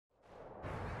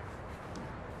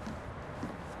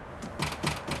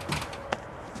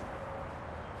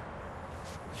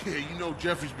Yeah, you know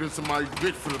Jeffrey's been somebody's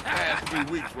bitch for the past 3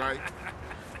 weeks, right?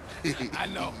 I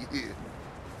know. Yeah.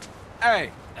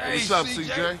 Hey. Hey, What's up,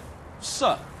 CJ? What's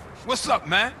up? What's up,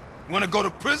 man? Wanna go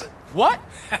to prison? What?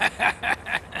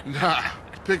 Nah,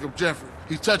 pick up Jeffrey.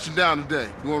 He's touching down today.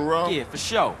 You wanna roll? Yeah, for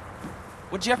sure.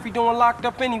 What Jeffrey doing locked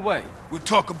up anyway? We'll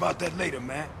talk about that later,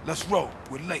 man. Let's roll.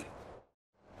 We're late.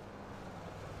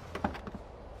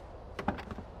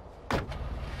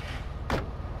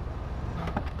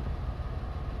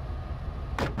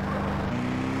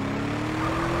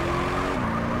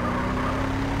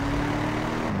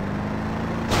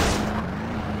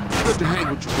 Good to hang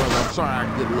with you, brother. I'm sorry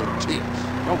I get a little tips.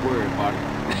 Don't worry about it.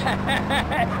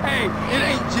 Hey, it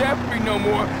ain't Jeffrey no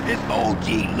more. It's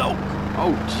OG Loke.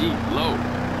 OG Low.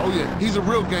 Oh, yeah, he's a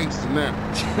real gangster now.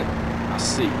 I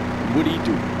see. What do you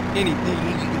do? Anything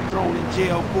he can get thrown in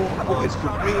jail for his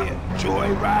career,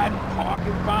 joyriding,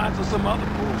 parking fines, or some other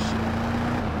bullshit.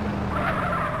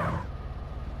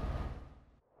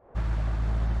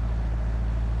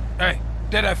 Hey,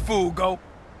 there that fool go.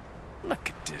 Look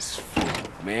at this fool,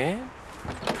 man.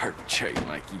 Perpetrating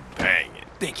like he banging.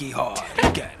 Think he hard. He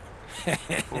got him.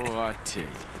 Boy, I tell you.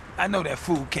 I know that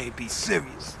fool can't be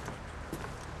serious.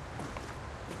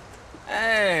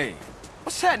 Hey,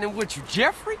 what's happening with you,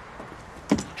 Jeffrey?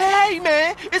 Hey,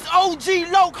 man, it's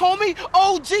OG Loke, homie.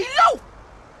 OG Loke.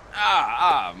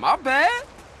 My bad.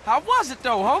 How was it,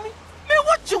 though, homie? Man,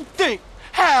 what you think?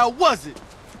 How was it?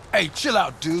 Hey, chill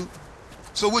out, dude.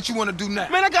 So what you want to do now?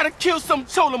 Man, I gotta kill some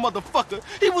chola motherfucker.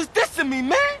 He was dissing me,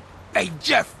 man. Hey,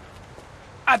 Jeff.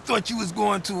 I thought you was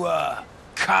going to,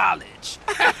 college.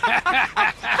 Man,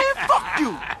 fuck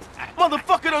you.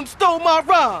 Motherfucker done stole my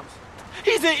rhymes.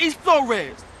 He's in East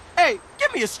Flores. Hey,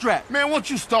 give me a strap. Man, why don't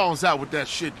you stall us out with that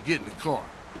shit to get in the car?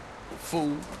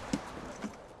 Fool.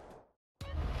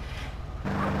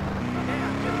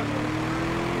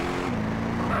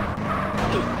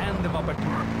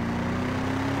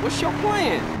 What's your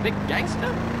plan, big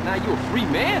gangster? Now you a free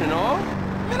man and all.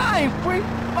 Man, I ain't free.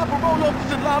 My parole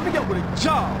officer lined me up with a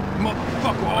job.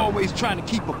 Motherfucker always trying to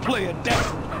keep a player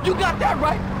down. You got that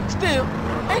right. Still,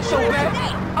 ain't so bad.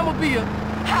 I'ma be a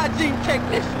hygiene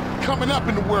technician. Coming up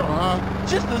in the world, huh?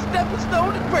 Just a stepping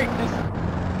stone to greatness.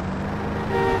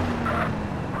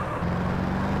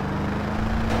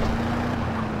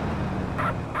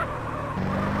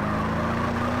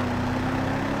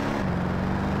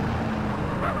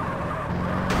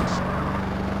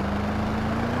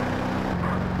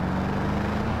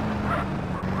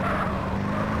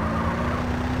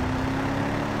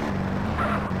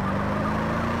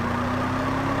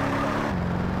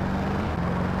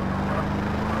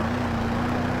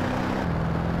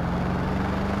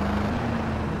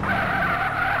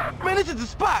 Man, this is the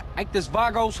spot. Ain't this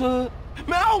Vago's hood?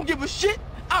 Man, I don't give a shit.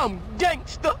 I'm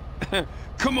gangster.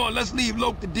 Come on, let's leave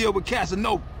Loke to deal with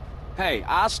Casanova. Hey,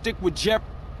 I'll stick with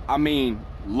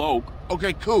Loke.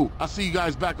 Okay, cool. I'll see you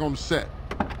guys back on the set.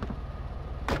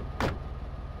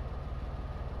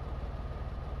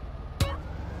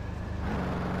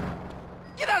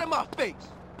 Get out of my face.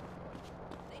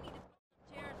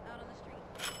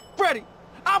 Freddy,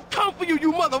 I've come for you,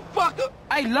 you motherfucker.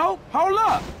 Hey, Loke, hold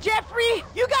up. Jeffrey,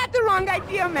 you got the wrong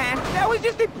idea, man. That was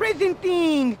just a prison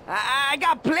thing. I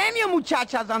got plenty of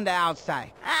muchachas on the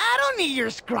outside. I don't need your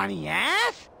scrawny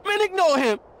ass. Man, ignore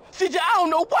him. CJ, I don't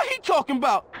know what he talking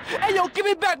about. Hey, yo, give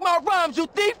me back my rhymes, you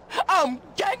thief. I'm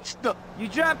gangster. You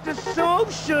dropped the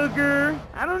soap, sugar.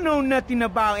 I don't know nothing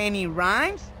about any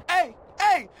rhymes. Hey,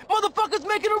 motherfuckers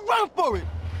making a run for it.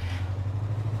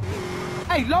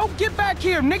 Hey, Loke, get back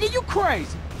here, nigga. You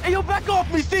crazy. Hey, yo, back off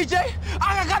me, CJ.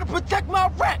 I gotta protect my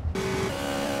rat.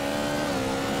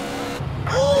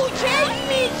 Ooh, chase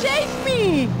me, chase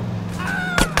me.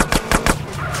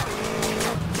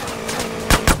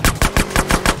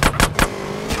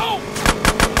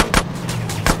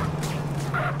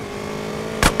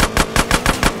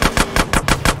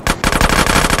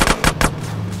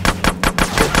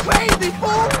 Crazy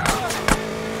fool!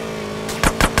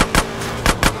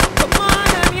 Come on,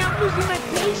 honey, I'm losing my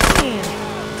patience.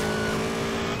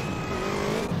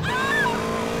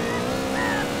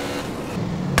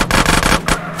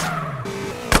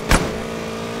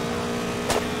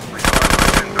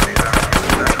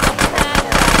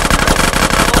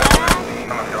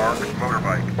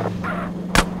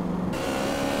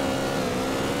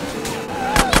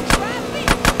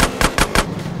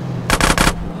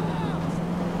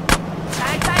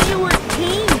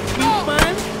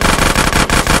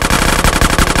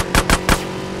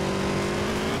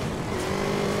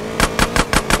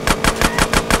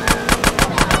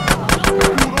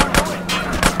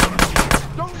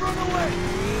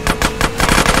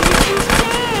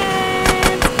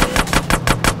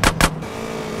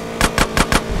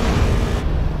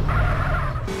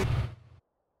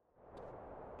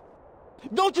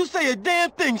 Don't you say a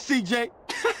damn thing, CJ.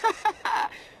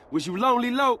 Was you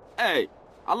lonely, Lo? Hey,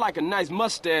 I like a nice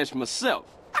mustache myself.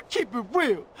 I keep it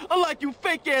real, unlike you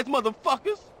fake-ass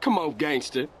motherfuckers. Come on,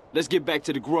 gangster. Let's get back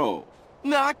to the Grove.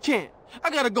 Nah, I can't. I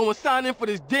gotta go and sign in for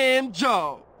this damn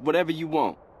job. Whatever you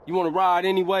want. You want to ride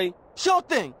anyway? Sure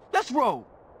thing. Let's roll.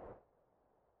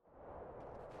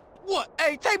 What?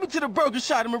 Hey, take me to the burger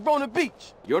shop in Marona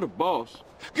Beach. You're the boss.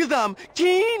 Cause I'm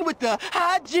keen with the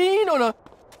hygiene on a...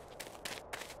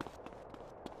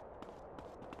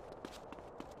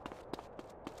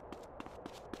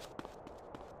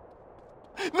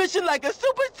 Mission like a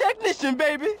super technician,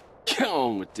 baby. Get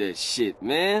on with that shit,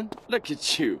 man. Look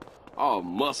at you. All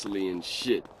muscly and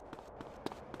shit.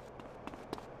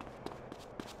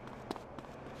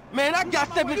 Man, I got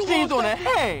 17s on a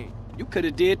hang. You could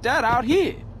have did that out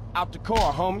here. Out the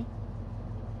car, homie.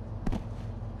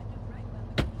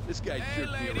 This guy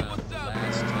jerked me around the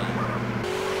last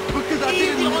time. Because I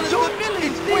didn't enjoy it,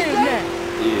 it's weird now.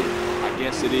 Yeah, I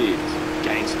guess it is.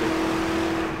 Gangster.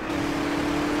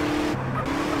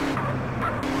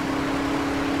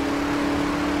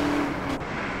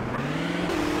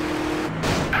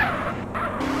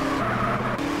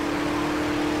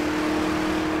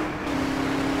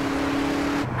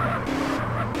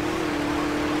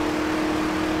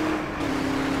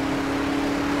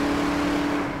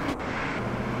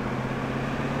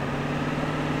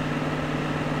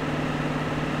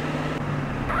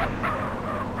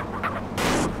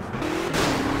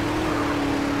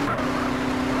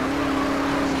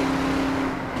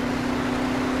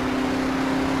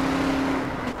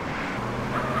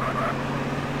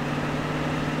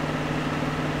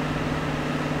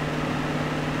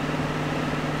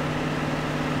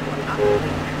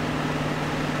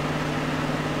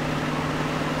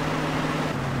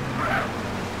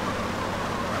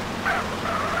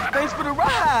 Thanks for the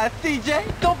ride,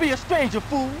 CJ. Don't be a stranger,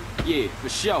 fool. Yeah, for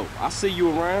sure. I'll see you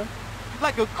around.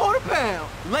 Like a quarter pound.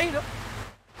 Later.